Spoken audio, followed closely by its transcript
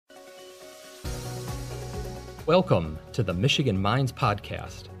Welcome to the Michigan Minds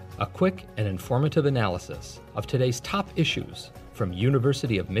Podcast, a quick and informative analysis of today's top issues from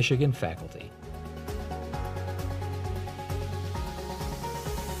University of Michigan faculty.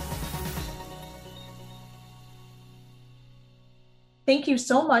 Thank you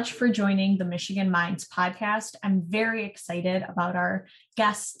so much for joining the Michigan Minds Podcast. I'm very excited about our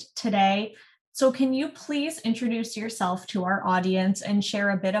guest today. So can you please introduce yourself to our audience and share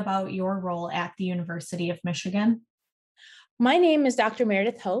a bit about your role at the University of Michigan? My name is Dr.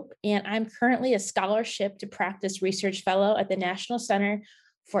 Meredith Hope, and I'm currently a Scholarship to Practice Research Fellow at the National Center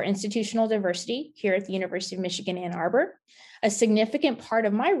for Institutional Diversity here at the University of Michigan, Ann Arbor. A significant part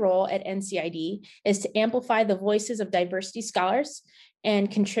of my role at NCID is to amplify the voices of diversity scholars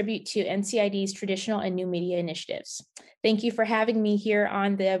and contribute to NCID's traditional and new media initiatives. Thank you for having me here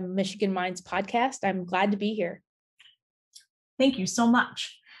on the Michigan Minds podcast. I'm glad to be here. Thank you so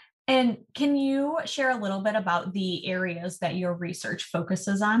much. And can you share a little bit about the areas that your research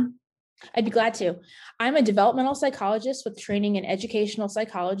focuses on? I'd be glad to. I'm a developmental psychologist with training in educational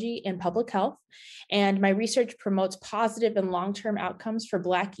psychology and public health, and my research promotes positive and long-term outcomes for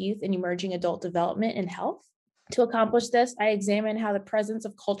Black youth and emerging adult development and health. To accomplish this, I examine how the presence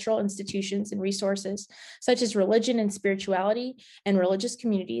of cultural institutions and resources, such as religion and spirituality and religious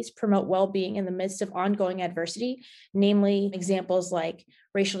communities, promote well-being in the midst of ongoing adversity, namely examples like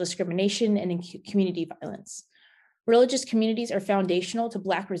racial discrimination and community violence. Religious communities are foundational to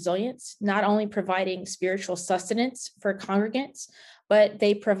Black resilience, not only providing spiritual sustenance for congregants, but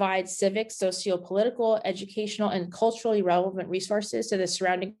they provide civic, socio-political, educational, and culturally relevant resources to the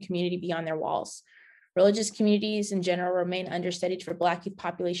surrounding community beyond their walls. Religious communities in general remain understudied for Black youth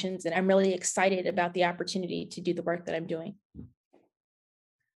populations, and I'm really excited about the opportunity to do the work that I'm doing.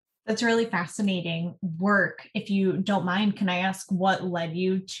 That's really fascinating work. If you don't mind, can I ask what led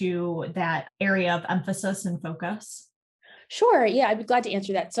you to that area of emphasis and focus? Sure. Yeah, I'd be glad to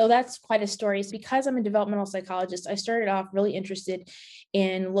answer that. So that's quite a story. Because I'm a developmental psychologist, I started off really interested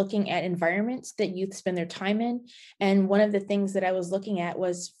in looking at environments that youth spend their time in. And one of the things that I was looking at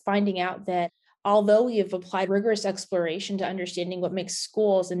was finding out that although we have applied rigorous exploration to understanding what makes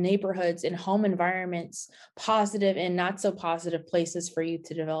schools and neighborhoods and home environments positive and not so positive places for youth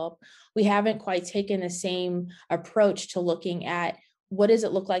to develop, we haven't quite taken the same approach to looking at what does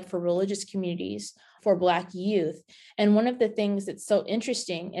it look like for religious communities, for Black youth. And one of the things that's so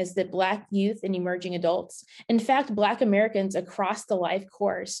interesting is that Black youth and emerging adults, in fact, Black Americans across the life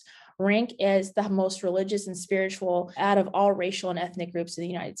course, rank as the most religious and spiritual out of all racial and ethnic groups in the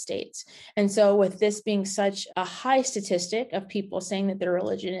United States. And so with this being such a high statistic of people saying that their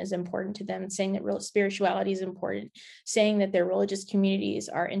religion is important to them, saying that real spirituality is important, saying that their religious communities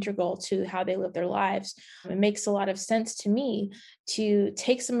are integral to how they live their lives, it makes a lot of sense to me to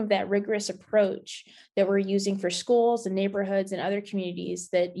take some of that rigorous approach that we're using for schools and neighborhoods and other communities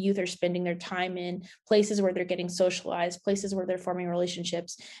that youth are spending their time in, places where they're getting socialized, places where they're forming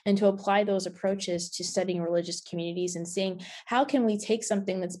relationships, and to apply those approaches to studying religious communities and seeing how can we take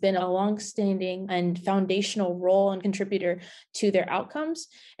something that's been a longstanding and foundational role and contributor to their outcomes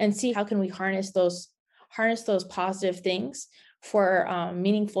and see how can we harness those positive things for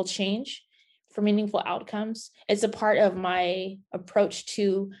meaningful change, for meaningful outcomes. It's a part of my approach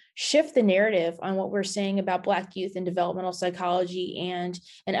to shift the narrative on what we're saying about Black youth and developmental psychology and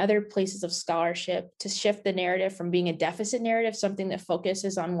other places of scholarship, to shift the narrative from being a deficit narrative, something that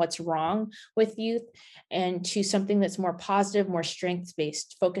focuses on what's wrong with youth, and to something that's more positive, more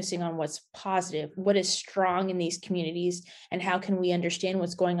strengths-based, focusing on what's positive, what is strong in these communities, and how can we understand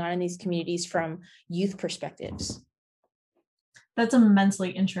what's going on in these communities from youth perspectives. That's immensely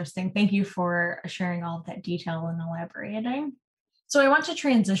interesting. Thank you for sharing all of that detail and elaborating. So I want to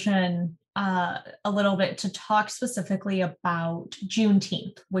transition a little bit to talk specifically about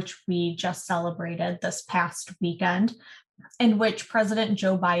Juneteenth, which we just celebrated this past weekend, in which President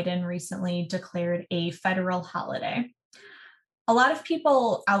Joe Biden recently declared a federal holiday. A lot of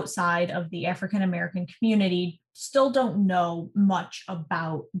people outside of the African American community still don't know much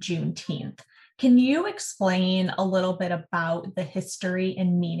about Juneteenth. Can you explain a little bit about the history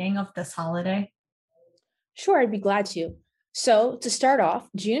and meaning of this holiday? Sure, I'd be glad to. So to start off,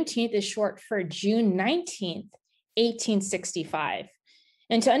 Juneteenth is short for June 19th, 1865.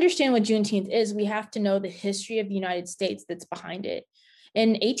 And to understand what Juneteenth is, we have to know the history of the United States that's behind it.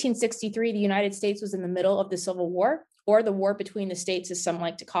 In 1863, the United States was in the middle of the Civil War, or the war between the states, as some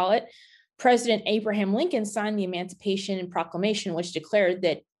like to call it. President Abraham Lincoln signed the Emancipation Proclamation, which declared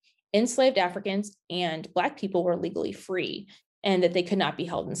that enslaved Africans and Black people were legally free and that they could not be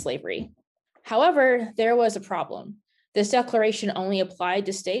held in slavery. However, there was a problem. This declaration only applied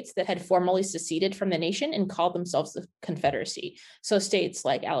to states that had formally seceded from the nation and called themselves the Confederacy. So states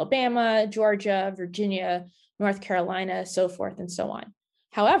like Alabama, Georgia, Virginia, North Carolina, so forth and so on.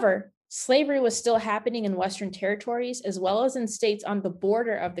 However, slavery was still happening in Western territories as well as in states on the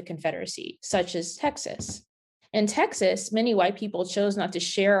border of the Confederacy, such as Texas. In Texas, many white people chose not to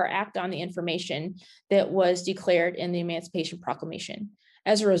share or act on the information that was declared in the Emancipation Proclamation.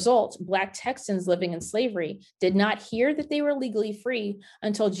 As a result, Black Texans living in slavery did not hear that they were legally free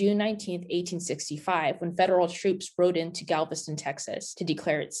until June 19, 1865, when federal troops rode into Galveston, Texas, to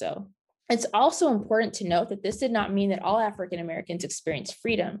declare it so. It's also important to note that this did not mean that all African Americans experienced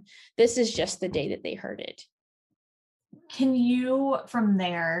freedom. This is just the day that they heard it. Can you, from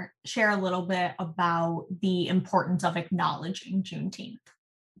there, share a little bit about the importance of acknowledging Juneteenth?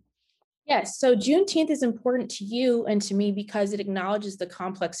 Yes, so Juneteenth is important to you and to me because it acknowledges the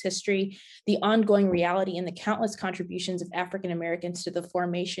complex history, the ongoing reality, and the countless contributions of African Americans to the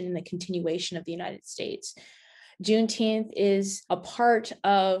formation and the continuation of the United States. Juneteenth is a part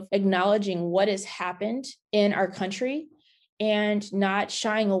of acknowledging what has happened in our country and not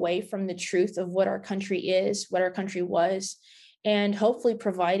shying away from the truth of what our country is, what our country was, and hopefully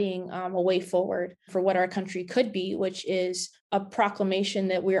providing a way forward for what our country could be, which is a proclamation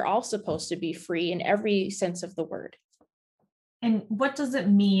that we're all supposed to be free in every sense of the word. And what does it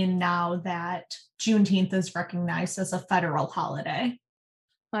mean now that Juneteenth is recognized as a federal holiday?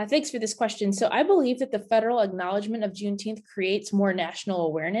 Thanks for this question. So I believe that the federal acknowledgement of Juneteenth creates more national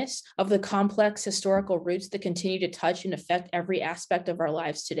awareness of the complex historical roots that continue to touch and affect every aspect of our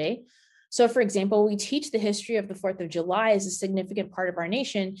lives today. So, for example, we teach the history of the 4th of July as a significant part of our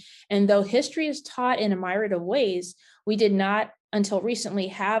nation. And though history is taught in a myriad of ways, we did not until recently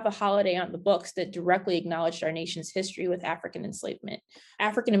have a holiday on the books that directly acknowledged our nation's history with African enslavement.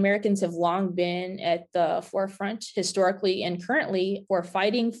 African Americans have long been at the forefront historically and currently for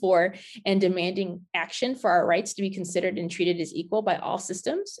fighting for and demanding action for our rights to be considered and treated as equal by all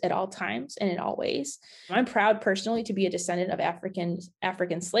systems at all times and in all ways. I'm proud personally to be a descendant of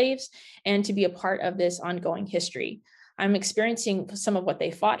African slaves and to be a part of this ongoing history. I'm experiencing some of what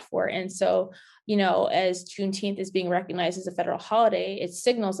they fought for. And so, as Juneteenth is being recognized as a federal holiday, it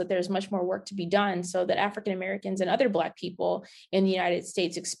signals that there's much more work to be done so that African Americans and other Black people in the United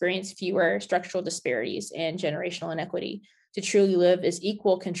States experience fewer structural disparities and generational inequity to truly live as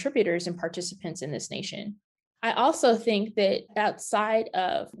equal contributors and participants in this nation. I also think that outside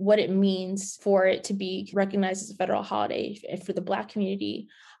of what it means for it to be recognized as a federal holiday for the Black community,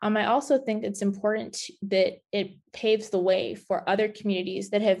 I also think it's important that it paves the way for other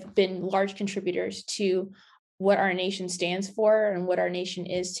communities that have been large contributors to what our nation stands for and what our nation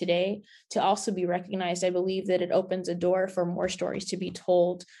is today to also be recognized. I believe that it opens a door for more stories to be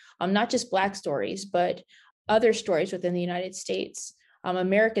told, not just Black stories, but other stories within the United States.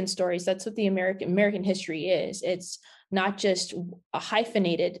 American stories, that's what the American history is. It's not just a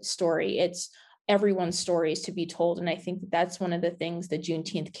hyphenated story, it's everyone's stories to be told. And I think that that's one of the things that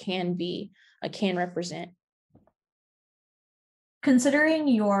Juneteenth can represent. Considering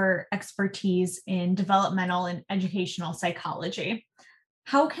your expertise in developmental and educational psychology,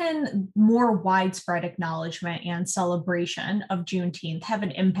 how can more widespread acknowledgement and celebration of Juneteenth have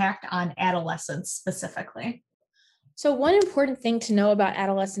an impact on adolescents specifically? So one important thing to know about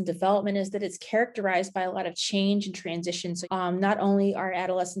adolescent development is that it's characterized by a lot of change and transition. So not only are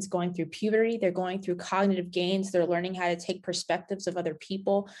adolescents going through puberty, they're going through cognitive gains, they're learning how to take perspectives of other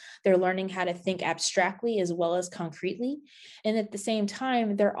people, they're learning how to think abstractly as well as concretely. And at the same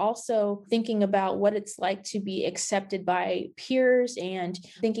time, they're also thinking about what it's like to be accepted by peers and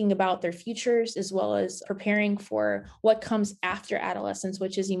thinking about their futures, as well as preparing for what comes after adolescence,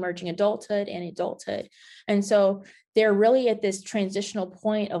 which is emerging adulthood and adulthood. And so they're really at this transitional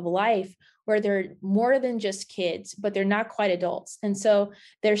point of life where they're more than just kids, but they're not quite adults. And so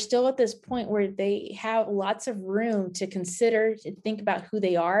they're still at this point where they have lots of room to consider, to think about who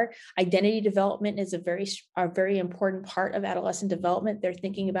they are. Identity development is a very important part of adolescent development. They're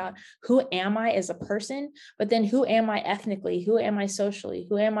thinking about who am I as a person, but then who am I ethnically? Who am I socially?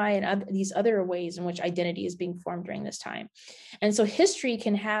 Who am I in these other ways in which identity is being formed during this time? And so history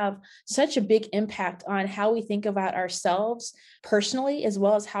can have such a big impact on how we think about ourselves personally, as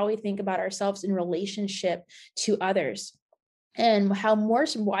well as how we think about ourselves in relationship to others, and how more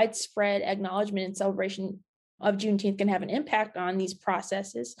widespread acknowledgement and celebration of Juneteenth can have an impact on these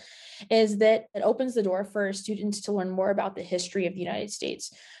processes is that it opens the door for students to learn more about the history of the United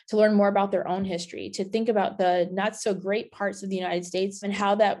States, to learn more about their own history, to think about the not so great parts of the United States and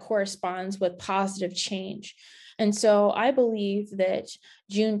how that corresponds with positive change. And so I believe that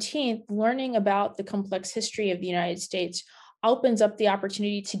Juneteenth, learning about the complex history of the United States, opens up the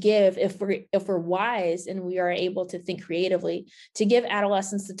opportunity to give, if we're wise and we are able to think creatively, to give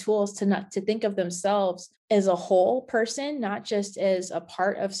adolescents the tools to think of themselves as a whole person, not just as a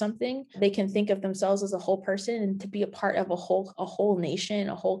part of something. They can think of themselves as a whole person and to be a part of a whole nation,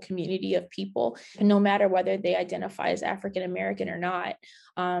 a whole community of people, and no matter whether they identify as African American or not.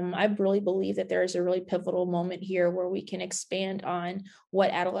 I really believe that there is a really pivotal moment here where we can expand on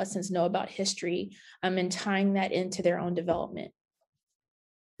what adolescents know about history, and tying that into their own development.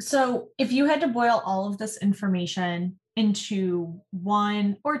 So if you had to boil all of this information into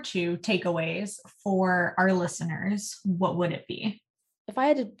one or two takeaways for our listeners, what would it be? If I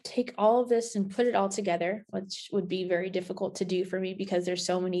had to take all of this and put it all together, which would be very difficult to do for me because there's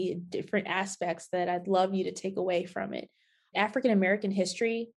so many different aspects that I'd love you to take away from it. African American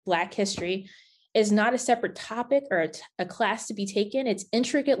history, Black history, is not a separate topic or a class to be taken. It's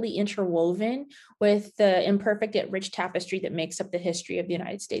intricately interwoven with the imperfect yet rich tapestry that makes up the history of the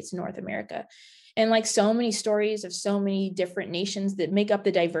United States and North America. And like so many stories of so many different nations that make up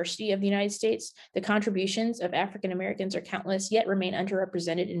the diversity of the United States, the contributions of African Americans are countless, yet remain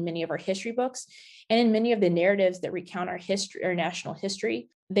underrepresented in many of our history books. And in many of the narratives that recount our history, our national history,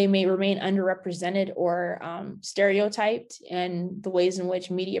 they may remain underrepresented or stereotyped, and the ways in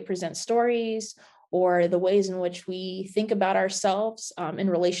which media presents stories or the ways in which we think about ourselves in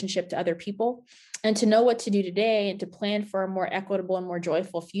relationship to other people. And to know what to do today and to plan for a more equitable and more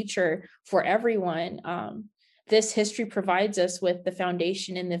joyful future for everyone, this history provides us with the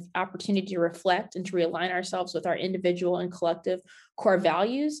foundation and the opportunity to reflect and to realign ourselves with our individual and collective core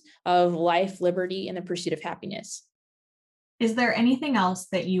values of life, liberty, and the pursuit of happiness. Is there anything else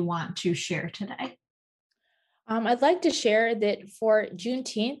that you want to share today? I'd like to share that for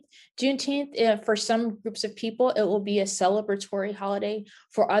Juneteenth, for some groups of people, it will be a celebratory holiday.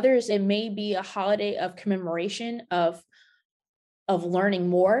 For others, it may be a holiday of commemoration of learning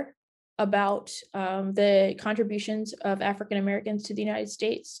more about the contributions of African Americans to the United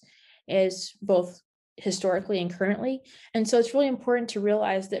States, as both historically and currently. And so it's really important to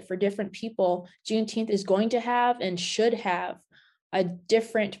realize that for different people, Juneteenth is going to have and should have a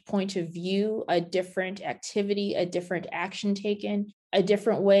different point of view, a different activity, a different action taken, a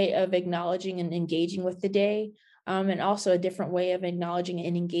different way of acknowledging and engaging with the day, and also a different way of acknowledging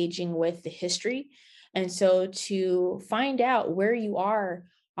and engaging with the history. And so to find out where you are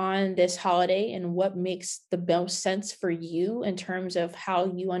on this holiday and what makes the most sense for you in terms of how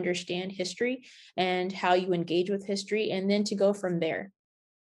you understand history and how you engage with history, and then to go from there.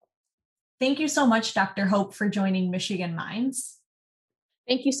 Thank you so much, Dr. Hope, for joining Michigan Minds.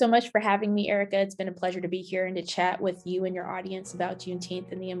 Thank you so much for having me, Erica. It's been a pleasure to be here and to chat with you and your audience about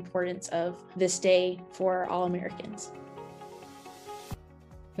Juneteenth and the importance of this day for all Americans.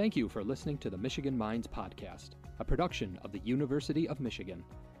 Thank you for listening to the Michigan Minds podcast, a production of the University of Michigan.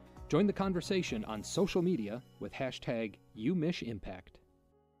 Join the conversation on social media with #UMichImpact.